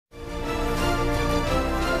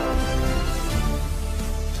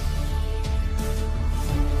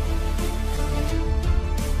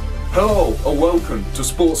Hello and welcome to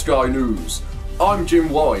Sports Guy News. I'm Jim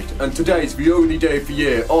White and today's the only day of the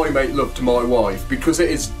year I make love to my wife because it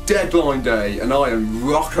is deadline day and I am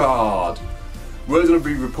rock hard. We're going to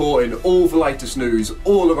be reporting all the latest news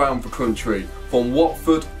all around the country from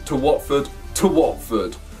Watford to Watford to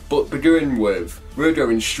Watford. But to begin with, we're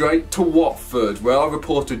going straight to Watford where our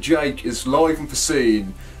reporter Jake is live on the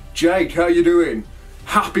scene. Jake, how you doing?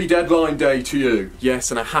 Happy deadline day to you. Yes,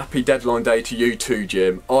 and a happy deadline day to you too,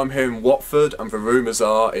 Jim. I'm here in Watford and the rumours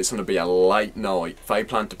are it's going to be a late night. They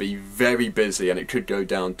plan to be very busy and it could go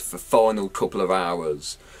down to the final couple of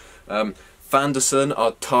hours. Fanderson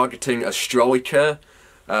are targeting a striker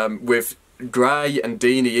with Gray and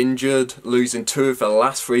Deeney injured, losing 2 of their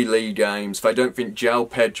last 3 league games. They don't think João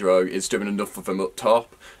Pedro is doing enough of them up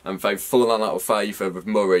top and they've fallen out of favour with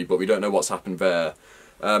Murray, but we don't know what's happened there.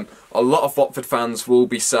 A lot of Watford fans will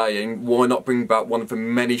be saying, why not bring back one of the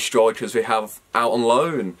many strikers we have out on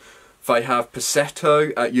loan? They have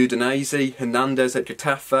Passetto at Udinese, Hernandez at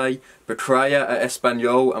Getafe, Becrea at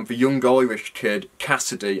Espanyol, and the young Irish kid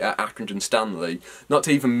Cassidy at Accrington Stanley. Not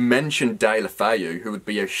to even mention De La Feu, who would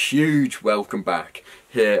be a huge welcome back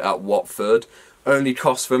here at Watford. Only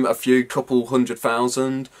cost them a few couple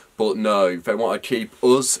 £100,000, but no, they want to keep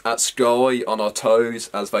us at Sky on our toes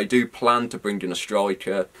as they do plan to bring in a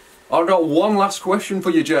striker. I've got one last question for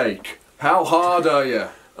you, Jake. How hard are you?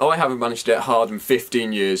 I haven't managed to get hard in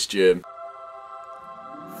 15 years, Jim.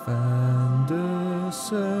 Fanderson.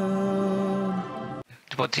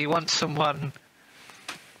 What, do you want someone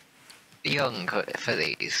young for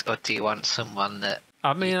these, or do you want someone that...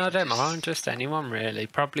 I mean, I don't mind, just anyone really.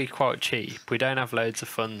 Probably quite cheap. We don't have loads of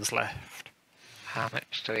funds left. How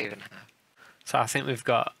much do we even have? So I think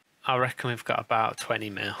I reckon we've got about 20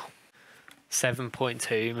 mil.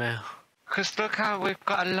 7.2 mil. Because look how we've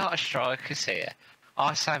got a lot of strikers here.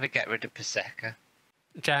 I say we get rid of Paseka.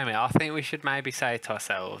 Jamie, I think we should maybe say to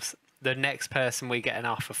ourselves, the next person we get an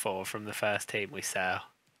offer for from the first team we sell,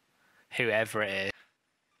 whoever it is.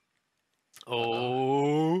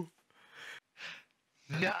 Oh...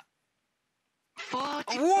 No.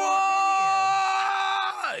 44 What?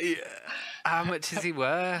 Yeah. How much is he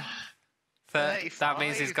worth? 35. That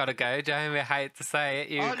means he's got to go, Jamie. I hate to say it.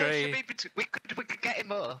 You agree? No, we could get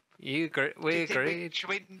him up. You agree? We agreed.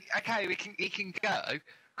 Okay, he can go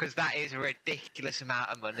because that is a ridiculous amount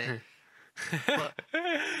of money. But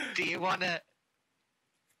do you want to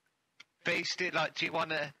boost it? Like, do you want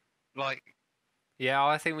to like? Yeah,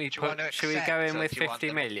 I think should we go in with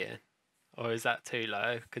 50 million? Or is that too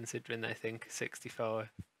low, considering they think 65?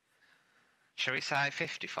 Shall we say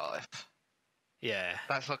 55? Yeah.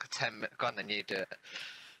 That's like a 10-minute... Go on, then you do it.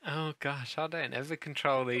 Oh, gosh, I don't ever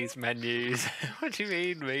control these menus. What do you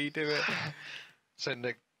mean, me do it? So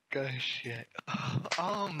negotiate.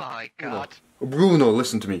 Oh, my God. Bruno,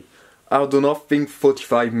 listen to me. I do not think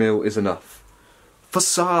 45 mil is enough. For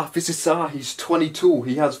Sarr, this is Sarr, he's 22,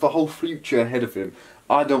 he has the whole future ahead of him.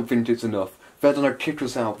 I don't think it's enough. They're gonna kick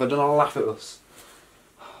us out, they're gonna laugh at us.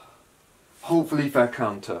 Hopefully they'll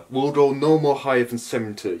counter. We'll go no more higher than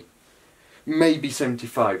 70. Maybe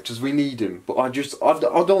 75, because we need him. But I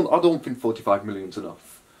don't think 45 million's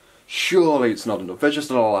enough. Surely it's not enough. They're just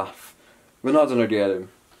gonna laugh. We're not gonna get him.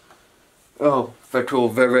 Oh, they're cool,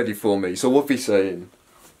 they're ready for me. So what are they saying?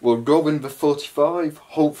 We'll go in the 45,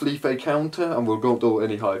 hopefully they counter, and we'll go do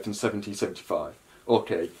any higher than 70, 75.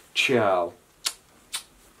 Okay, ciao.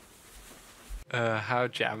 How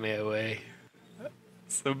jammy are we?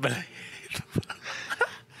 It's unbelievable.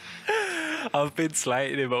 I've been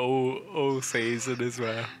slating him all season as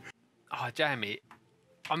well. Oh, Jamie,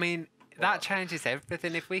 I mean, that changes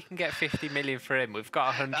everything. If we can get 50 million for him, we've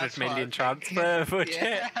got 100 million transfer budget.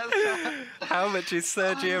 Yeah, how much is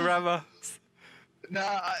Sergio Ramos? No,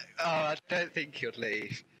 I don't think he'll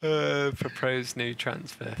leave. Proposed new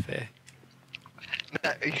transfer fee.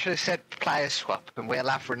 No, you should have said player swap and we'll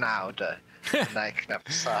have Ronaldo. And they can have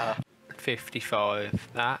Sarr. 55.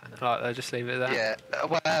 That? Like, they'll just leave it at that? Yeah,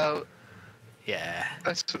 well... Yeah.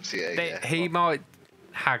 That's up to you, He might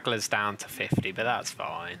haggle us down to 50, but that's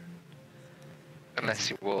fine. Unless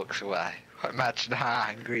he walks away. Imagine how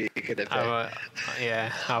angry you're going to be.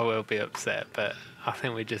 Yeah, I will be upset, but I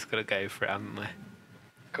think we just got to go for it, haven't we?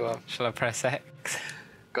 Go on. Shall I press X?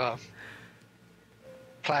 Go on.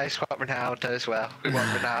 Play swap Ronaldo as well. We want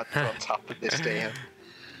Ronaldo on top of this deal.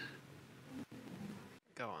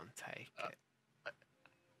 Go on, take it.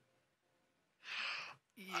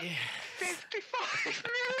 Yeah. 55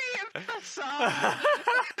 million for Sarr!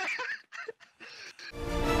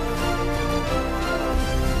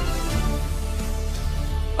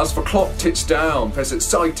 As the clock ticks down, there's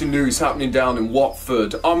exciting news happening down in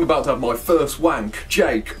Watford. I'm about to have my first wank.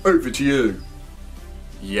 Jake, over to you.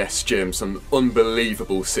 Yes, Jim, some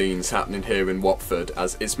unbelievable scenes happening here in Watford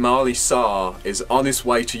as Ismail Sarr is on his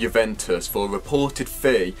way to Juventus for a reported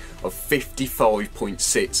fee of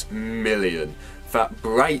 55.6 million. That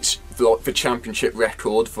breaks the Championship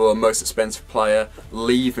record for a most expensive player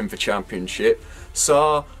leaving the Championship.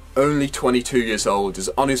 Sarr, only 22 years old, is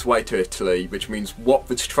on his way to Italy, which means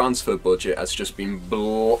Watford's transfer budget has just been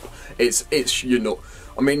it's you know,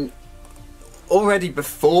 I mean, already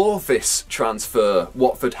before this transfer,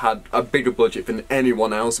 Watford had a bigger budget than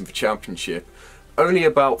anyone else in the Championship. Only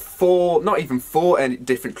about not even four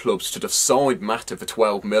different clubs should have signed Mata for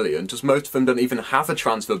 12 million, just most of them don't even have a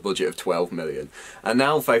transfer budget of 12 million. And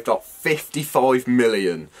now they've got 55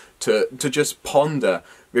 million to just ponder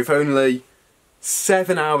with only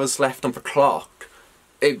 7 hours left on the clock.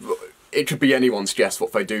 It could be anyone's guess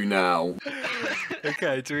what they do now.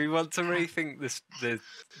 Okay, do we want to rethink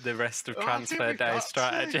the rest of transfer day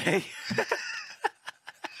strategy?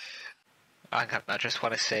 I just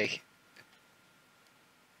want to see.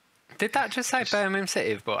 Did that just say Birmingham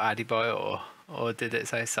City have bought Adebayor, or did it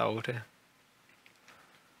say sold him?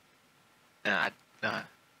 No,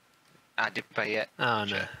 I did pay it. Oh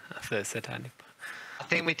no, I thought it said Adebayor. I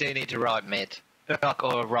think we do need a right mid,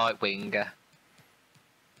 or a right winger.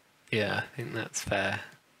 Yeah, I think that's fair.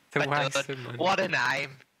 What a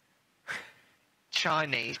name!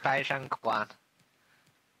 Chinese Beijing Guan.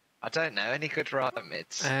 I don't know any good right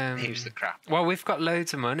mids. Who's the crap? Well, we've got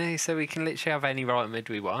loads of money, so we can literally have any right mid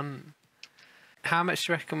we want. How much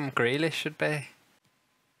do you reckon Grealish should be?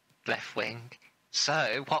 Left wing.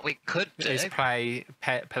 So what we could do is play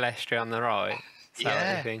Palestri on the right. Is that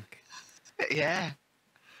what you think? Yeah.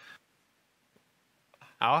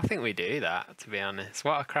 Oh, I think we do that, to be honest.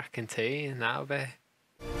 What a cracking team that'll be.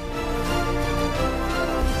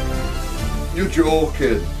 You're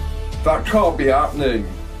joking. That can't be happening.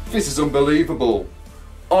 This is unbelievable.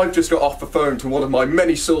 I've just got off the phone to one of my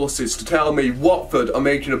many sources to tell me Watford are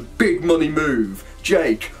making a big money move.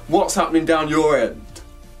 Jake, what's happening down your end?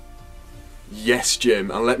 Yes,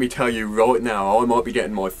 Jim, and let me tell you right now, I might be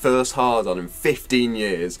getting my first hard on in 15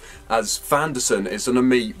 years as Fanderson is going to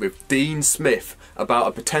meet with Dean Smith about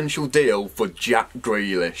a potential deal for Jack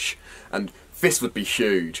Grealish. And this would be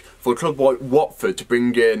huge for a club like Watford to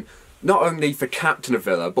bring in not only the captain of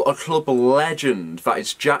Villa, but a club legend that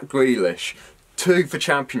is Jack Grealish to the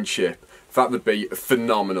Championship. That would be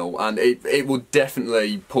phenomenal, and it would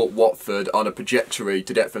definitely put Watford on a trajectory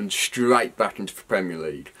to get them straight back into the Premier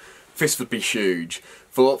League. This would be huge.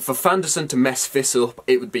 For Fanderson to mess this up,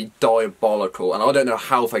 it would be diabolical, and I don't know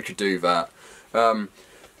how they could do that.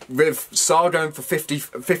 With Sarr going for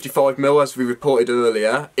 55 mil, as we reported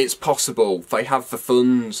earlier, it's possible. They have the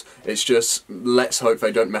funds. It's just, let's hope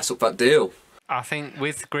they don't mess up that deal. I think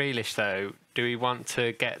with Grealish, though, do we want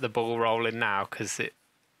to get the ball rolling now? Because it...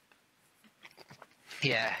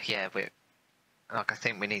 Yeah, I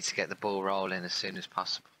think we need to get the ball rolling as soon as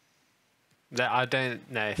possible. I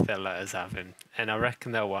don't know if they'll let us have him, and I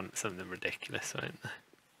reckon they'll want something ridiculous, won't they?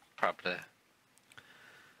 Probably.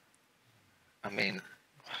 I mean...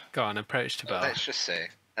 Go on, approach to bar. Let's just see.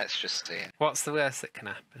 What's the worst that can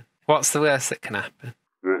happen?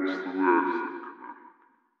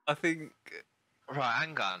 I think... Right,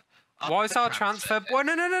 hang on. Why is our transfer... Well,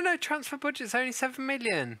 no. Transfer budget's only 7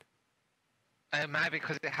 million. Maybe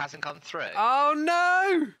because it hasn't gone through. Oh,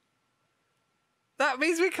 no! That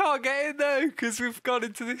means we can't get in, though, because we've gone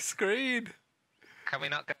into this screen. Can we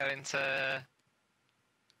not go into...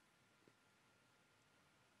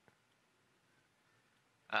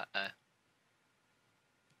 Uh-oh.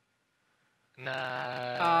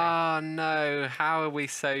 No. Oh, no. How are we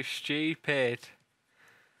so stupid?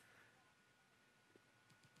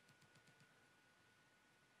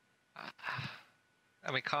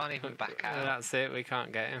 And we can't even back out. That's it. We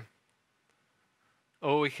can't get him.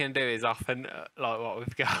 All we can do is offer like what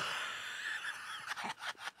we've got.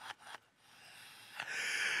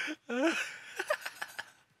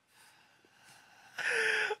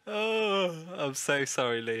 Oh, I'm so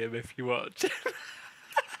sorry, Liam, if you watch.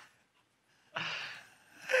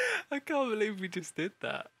 I can't believe we just did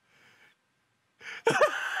that.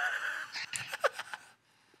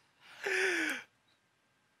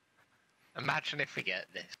 Imagine if we get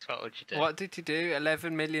this. What would you do? What did you do?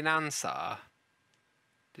 11 million answer?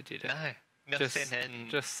 Did you do? No, nothing.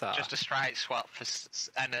 Just a straight swap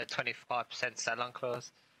and a 25% sell-on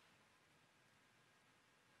clause.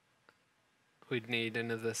 We'd need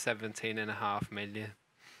another 17.5 million.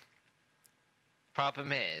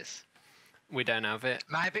 Problem is, We don't have it.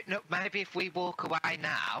 Maybe if we walk away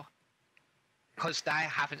now, because they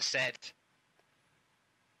haven't said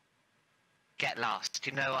get lost.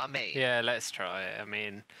 Do you know what I mean? Yeah, let's try it. I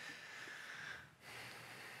mean,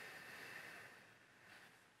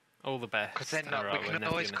 all the best. Because then Alright, we we're can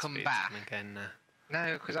never always gonna come speak to back. them again now.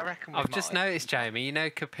 No, because I reckon I've just noticed, Jamie, you know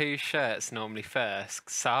Capu's shirt's normally first.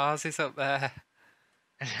 SARS is up there.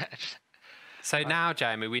 So now,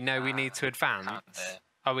 Jamie, we know we need to advance.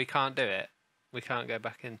 Oh, we can't do it? We can't go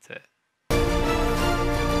back into it?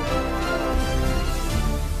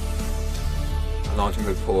 19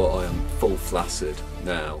 report, I am full flaccid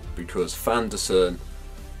now because Fanderson.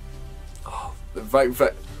 Oh,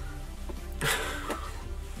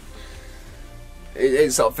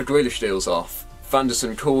 it's up for Grealish deals off.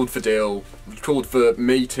 Fanderson called for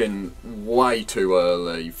meeting way too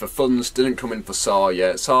early. For funds didn't come in for Sarr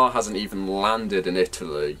yet. Sarr hasn't even landed in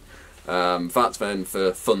Italy. That's then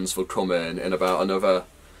for funds will come in about another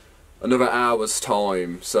hour's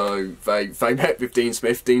time. So they met with Dean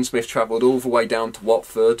Smith. Dean Smith travelled all the way down to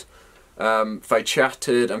Watford. They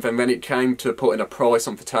chatted, and then when it came to putting a price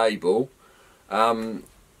on the table,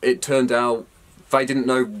 it turned out they didn't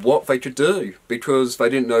know what they could do because they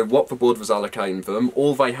didn't know what the board was allocating them.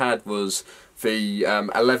 All they had was the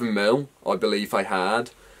 11 mil, I believe they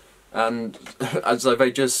had. And as so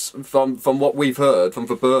they just, from what we've heard from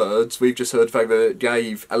the birds, we've just heard they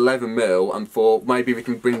gave 11 mil and thought maybe we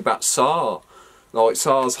can bring back Sarr. Like,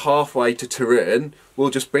 Sarr's halfway to Turin, we'll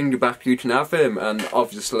just bring you back, you can have him. And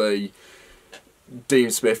obviously,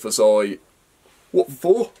 Dean Smith was like, what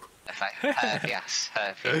for? Yes.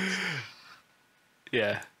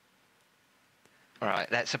 Yeah. Right,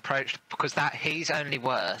 let's approach, because he's only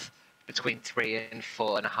worth between 3 and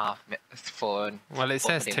 4.5. Well, it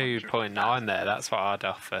says 2.9 there. That's what I'd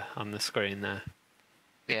offer on the screen there.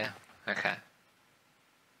 Yeah. Okay.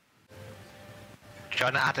 Do you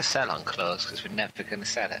want to add a sell on clause because we're never going to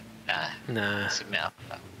sell it? Nah. Submit up.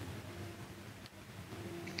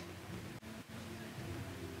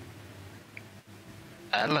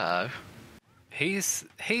 Hello. He's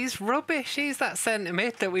rubbish. He's that centre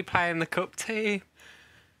mid that we play in the cup team.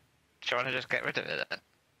 Do you want to just get rid of it then?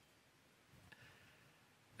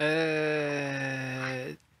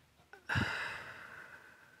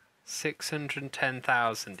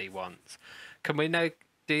 610,000 he wants. Can we know?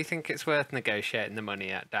 Do you think it's worth negotiating the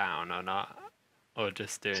money down or not, or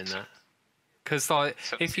just doing that? Because like,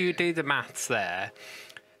 if you do the maths there,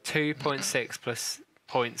 2.6 plus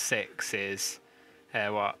 0.6 is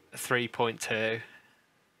what, 3.2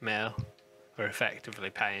 mil. We're effectively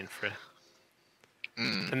paying for it,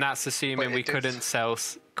 and that's assuming we couldn't sell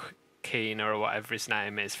Keane or whatever his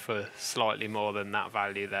name is for slightly more than that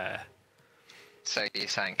value there. So you're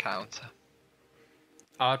saying counter?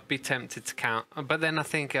 I'd be tempted to count, but then I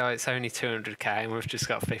think it's only 200k and we've just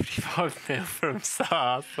got 55 mil from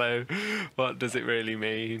Sarr, so what does it really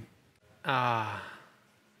mean? Alright,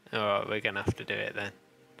 we're going to have to do it then.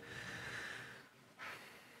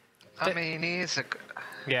 I mean, he is a good...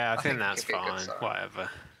 Yeah, I think that's fine, whatever.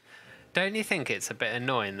 Don't you think it's a bit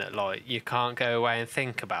annoying that like you can't go away and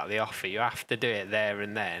think about the offer? You have to do it there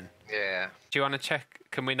and then. Yeah. Do you want to check?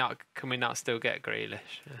 Can we not still get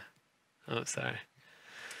Grealish? Oh, sorry.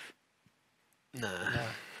 No.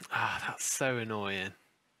 That's so annoying.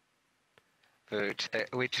 But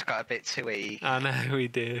we just got a bit too eager. I know we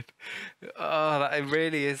did. Oh, it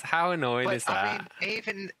really is. How annoying is that? I mean,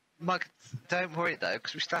 even Mike, don't worry though,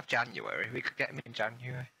 because we still have January. We could get him in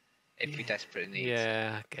January if we desperately need.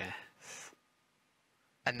 Yeah, I guess.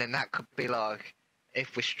 And then that could be like,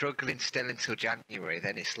 if we're struggling still until January,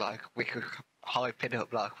 then it's like we could hype it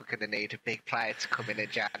up like we're going to need a big player to come in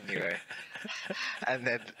January, and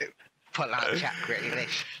then pull out Jack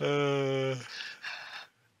Grealish.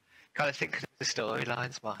 Gotta think of the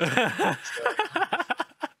storylines, man.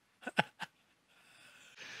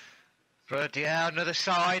 But yeah, another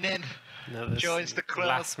signing. Joins the club.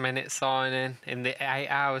 Last minute signing in the 8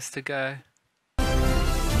 hours to go.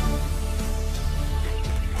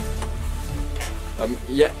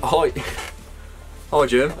 Yeah, hi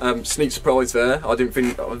Jim. Sneak surprise there. I didn't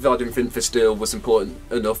think this deal was important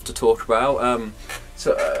enough to talk about.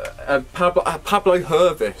 Pablo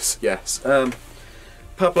Hervis, yes.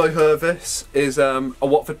 Pablo Hervis is a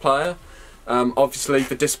Watford player. Obviously,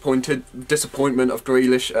 the disappointment of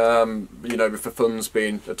Grealish, you know, with the funds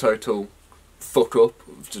being a total fuck up,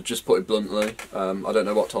 to just put it bluntly. I don't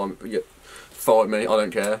know what time. Yeah, fight me. I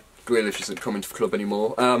don't care. Grealish isn't coming to the club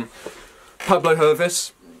anymore. Pablo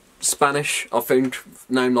Hervis, Spanish, I think,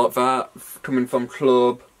 name like that, coming from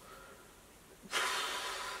club.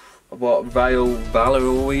 What,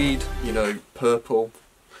 Valladolid, you know, purple.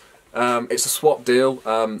 It's a swap deal.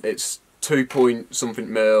 It's 2 point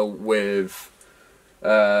something mil with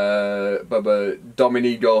Domingos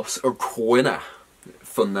Aquina.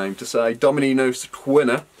 Fun name to say. Domingos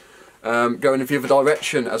Aquina. Going in the other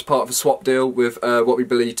direction as part of a swap deal with what we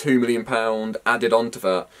believe £2 million added onto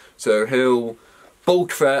that. So he'll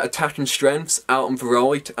bulk their attacking strengths out on the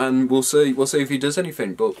right, and we'll see if he does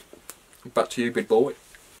anything. But back to you, big boy.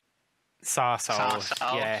 Sarsfield,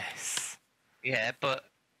 yes. Yeah, but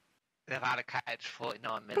they've allocated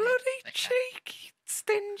 49 million. Bloody cheeky,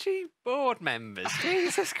 stingy board members.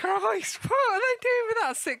 Jesus Christ. What are they doing with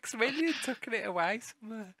that 6 million? Tucking it away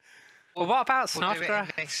somewhere. Well, what about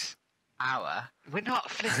Snodgrass? Hour? We're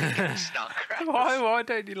not flipping Snodgrass. Why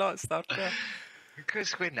don't you like Snodgrass?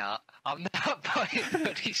 Because we're not. I'm not buying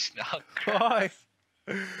bloody Snodgrass.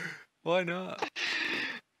 Why? Why not?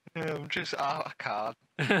 I'm just, I can't.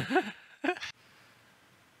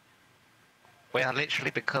 We are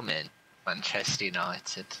literally becoming Manchester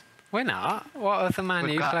United. We're not. What other man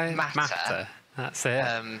We've you got play? Matter. That's it.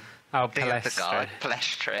 The other guy,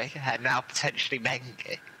 Palestri, and now potentially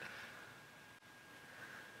Mengi.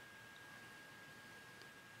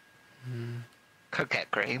 Could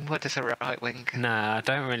get Greenwood as a right wing. No, I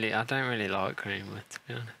don't really like Greenwood, to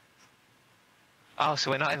be honest. Oh,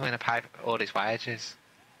 so we're not even going to pay all his wages.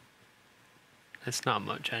 It's not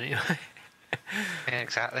much anyway. Yeah,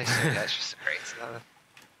 exactly. So let's just agree to that.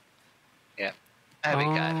 Yeah. There we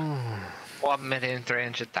go.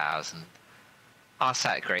 1,300,000. I'll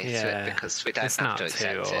say agree to it because we don't have to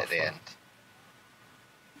accept it at the end.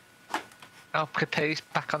 Oh, Capu's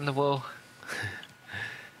back on the wall.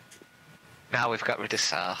 Now we've got rid of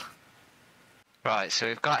Sar. Right, so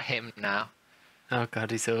we've got him now. Oh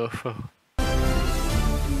god, he's awful.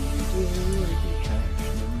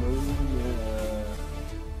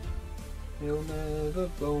 He'll never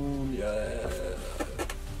bone, yeah.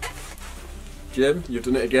 Jim, you've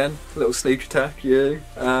done it again. Little sneak attack, you.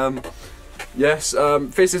 Yes,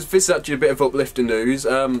 this is actually a bit of uplifting news.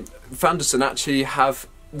 Fanderson actually have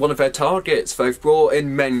one of their targets. They've brought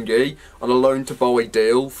in Mengi on a loan to buy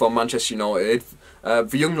deal from Manchester United.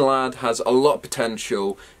 The young lad has a lot of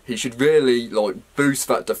potential. He should really boost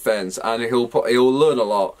that defence, and he'll learn a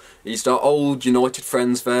lot. He's got old United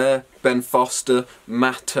friends there: Ben Foster,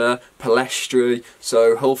 Mata, Palestri.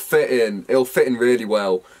 So he'll fit in. He'll fit in really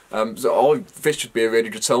well. So this should be a really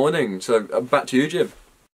good signing. So back to you, Jim.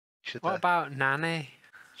 What about Nani?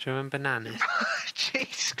 Do you remember Nani?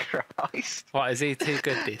 Jesus Christ. What, is he too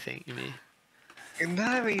good, do you think, you mean?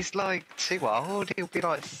 No, he's too old. He'll be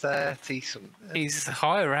 30 something. He's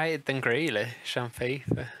higher rated than Grealish on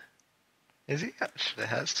FIFA. Is he actually?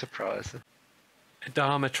 That's surprising.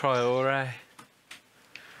 Adama Traore.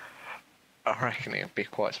 I reckon it'll be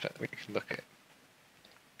quite special. We can look at it.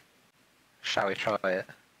 Shall we try it?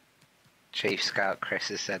 Chief Scout Chris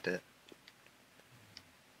has said it.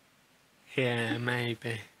 Yeah,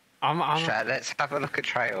 maybe. Let's have a look at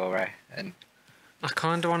Traore and. I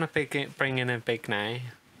kind of want to bring in a big name.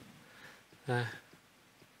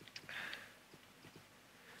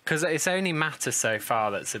 Because it's only Mata so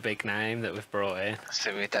far that's a big name that we've brought in.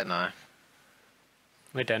 So we don't know.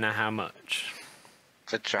 We don't know how much.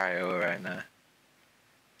 For Traore now.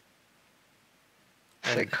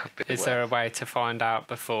 Is there a way to find out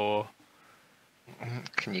before?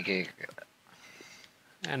 Can you Google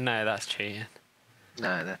it? No, that's cheating.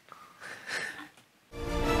 No, then.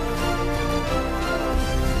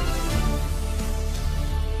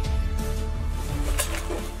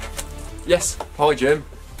 Yes, hi Jim.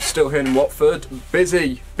 Still here in Watford.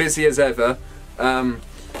 Busy as ever.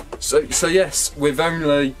 So yes, with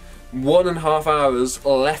only 1.5 hours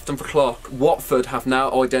left on the clock, Watford have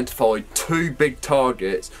now identified 2 big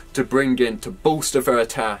targets to bring in to bolster their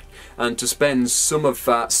attack and to spend some of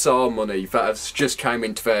that SAR money that has just came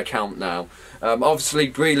into their account now. Obviously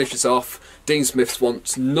Grealish is off. Dean Smith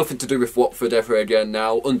wants nothing to do with Watford ever again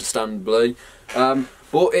now, understandably.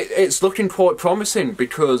 But it's looking quite promising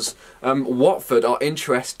because Watford are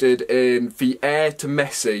interested in the heir to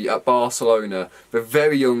Messi at Barcelona. They're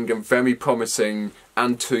very young and very promising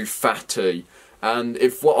Ansu Fati. And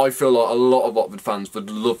what I feel like a lot of Watford fans would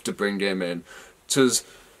love to bring him in. Because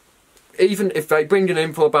even if they bring him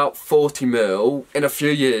in for about 40 mil, in a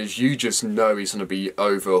few years you just know he's going to be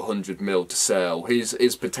over 100 mil to sell. His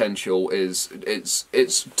potential it's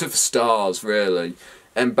to the stars, really.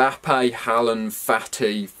 Mbappe, Haaland,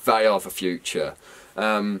 Fati, they are the future.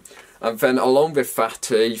 And then along with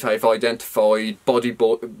Fati, they've identified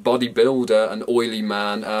bodybuilder and oily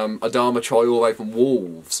man Adama Traore from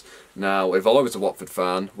Wolves. Now, if I was a Watford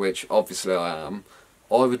fan, which obviously I am,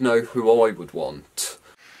 I would know who I would want.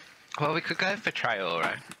 Well, we could go for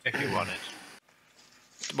Traore if you wanted.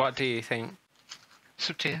 What do you think? It's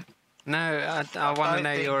up to you. No, I want to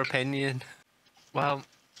know your opinion. Well,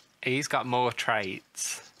 He's got more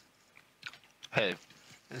traits. who?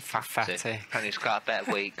 Fatty. And he's got a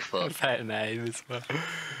better weak foot. Better name as well.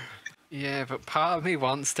 Yeah, but part of me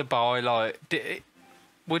wants to buy, like...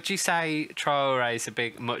 would you say Traore is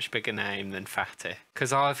a much bigger name than Fatty?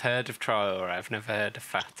 Because I've heard of Traore, I've never heard of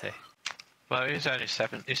Fatty. Well, he's only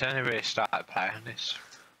 7. He's only really started playing this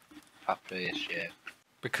properly this year.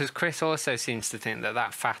 Because Chris also seems to think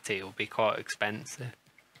that Fatty will be quite expensive.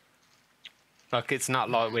 Like, it's not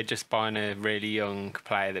like we're just buying a really young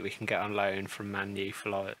player that we can get on loan from Man U for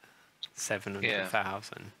like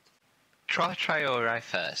 700,000. Try Traore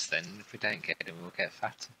first, then if we don't get him, we'll get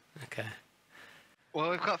Fatty. Okay.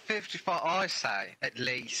 Well, we've got 55. I say at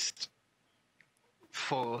least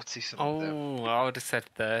 40 something. Oh, I would have said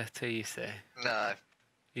 30. You see? No,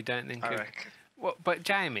 You don't think? I reckon. Well, but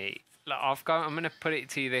Jamie, look, I'm going to put it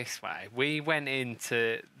to you this way: we went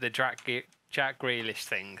into the Jack Grealish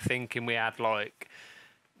thing thinking we had like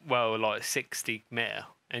 60 mil,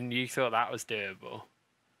 and you thought that was doable.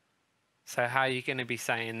 So how are you going to be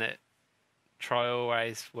saying that Traore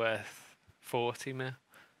is worth 40 mil?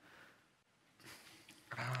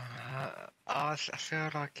 I feel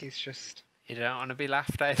like he's just... You don't want to be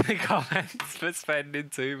laughed at in the comments for spending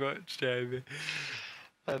too much, Jamie.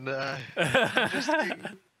 I know. I just think...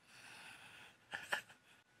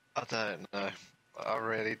 I don't know. I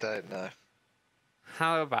really don't know.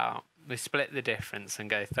 How about we split the difference and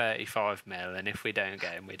go 35 mil, and if we don't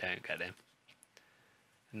get him, we don't get him.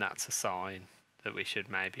 And that's a sign that we should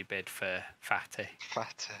maybe bid for Fatty.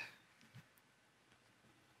 Fatty.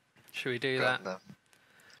 Should we do that? No.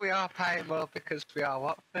 We are paying well because we are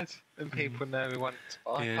Watford, and people know we want to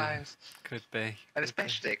buy players. Could be. And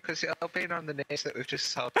especially because it'll be on the news that we've just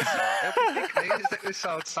sold South. It'll be big news that we've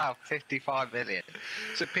sold South 55 million.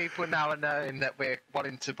 So people now are knowing that we're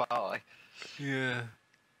wanting to buy. Yeah.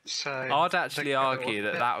 So I'd actually argue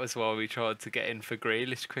that was why we tried to get in for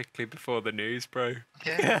Grealish quickly before the news broke.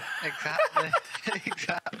 Yeah, exactly.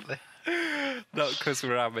 Exactly. Not because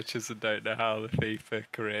we're amateurs and don't know how the FIFA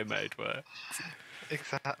career mode works.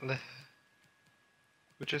 Exactly.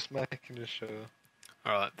 We're just making sure.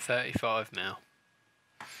 Alright, 35 mil.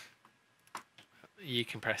 You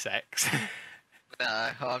can press X.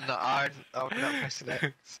 No, I'm not. I'm not pressing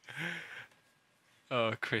X.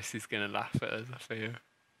 Oh, Chris is going to laugh at us, I feel.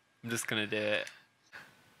 I'm just going to do it.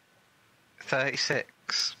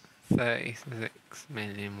 36.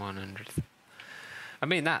 36,100,000. I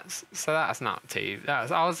mean, that's not too.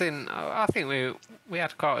 I think we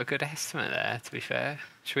had quite a good estimate there. To be fair,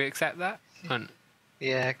 should we accept that?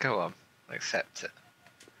 Yeah, go on. Accept it.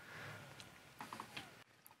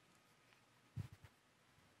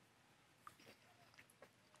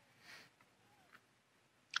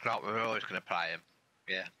 Like we're always going to play him.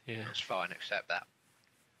 Yeah. Yeah. That's fine. Accept that.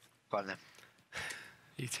 Go on then.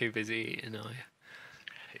 You too busy eating, are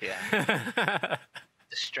you? Yeah.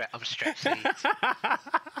 I'm stressed.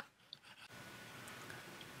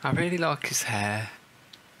 I really like his hair.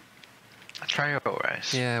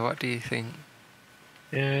 Traore. Yeah, what do you think?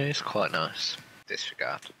 Yeah, it's quite nice.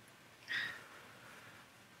 Disregard.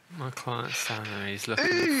 My client's salary is looking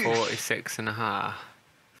at 46.5.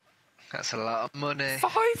 That's a lot of money.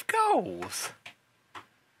 5 goals?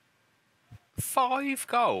 5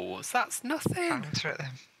 goals? That's nothing. Answer it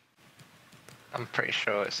then. I'm pretty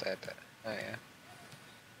sure it said it. Oh yeah.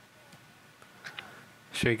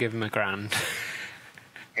 Should we give him £1,000?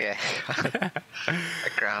 Yeah.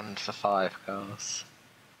 £1,000 for 5 goals.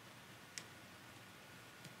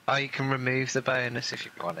 Oh, you can remove the bonus if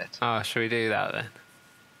you want it. Oh, should we do that then?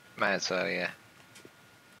 May as well, yeah.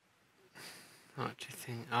 What do you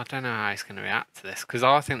think? I don't know how he's going to react to this, because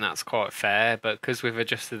I think that's quite fair, but because we've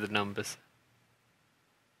adjusted the numbers.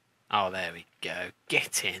 Oh, there we go.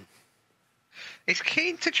 Get in. He's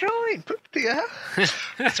keen to join. Yeah.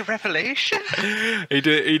 It's a revelation.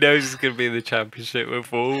 He knows he's going to be in the championship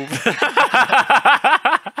with Wolves.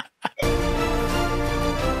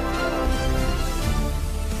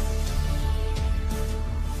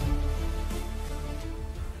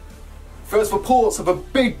 First reports of a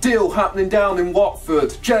big deal happening down in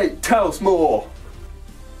Watford. Jake, tell us more.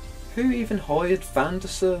 Who even hired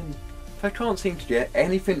Fanderson? They can't seem to get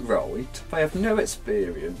anything right. They have no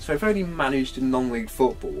experience. They've only managed in non-league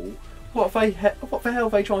football. What the hell are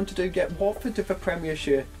they trying to do? Get Watford to the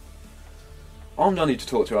Premiership? I'm gonna need to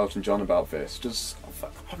talk to Elton John about this. Just,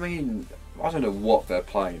 I mean, I don't know what they're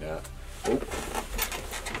playing at. Oh.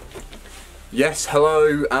 Yes,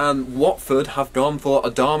 hello, and Watford have gone for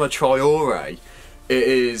Adama Traore It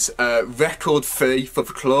is a record fee for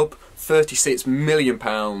the club, £36 million,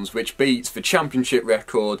 which beats the Championship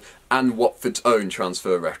record and Watford's own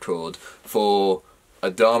transfer record for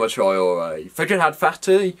Adama Traore. They could have had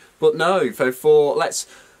Fati, but no, they thought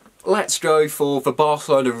let's go for the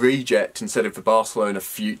Barcelona reject instead of the Barcelona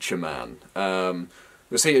future man.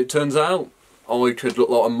 We'll see, it turns out I could look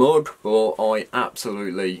like a mug, but I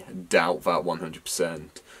absolutely doubt that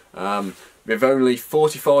 100%. With only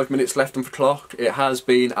 45 minutes left on the clock, it has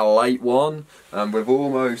been a late one, and we've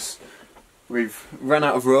run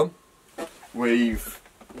out of rum, we've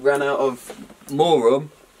ran out of more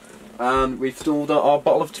rum, and we've stalled out our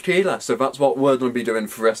bottle of tequila. So that's what we're going to be doing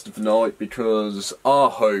for the rest of the night, because our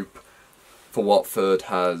hope for Watford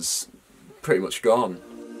has pretty much gone.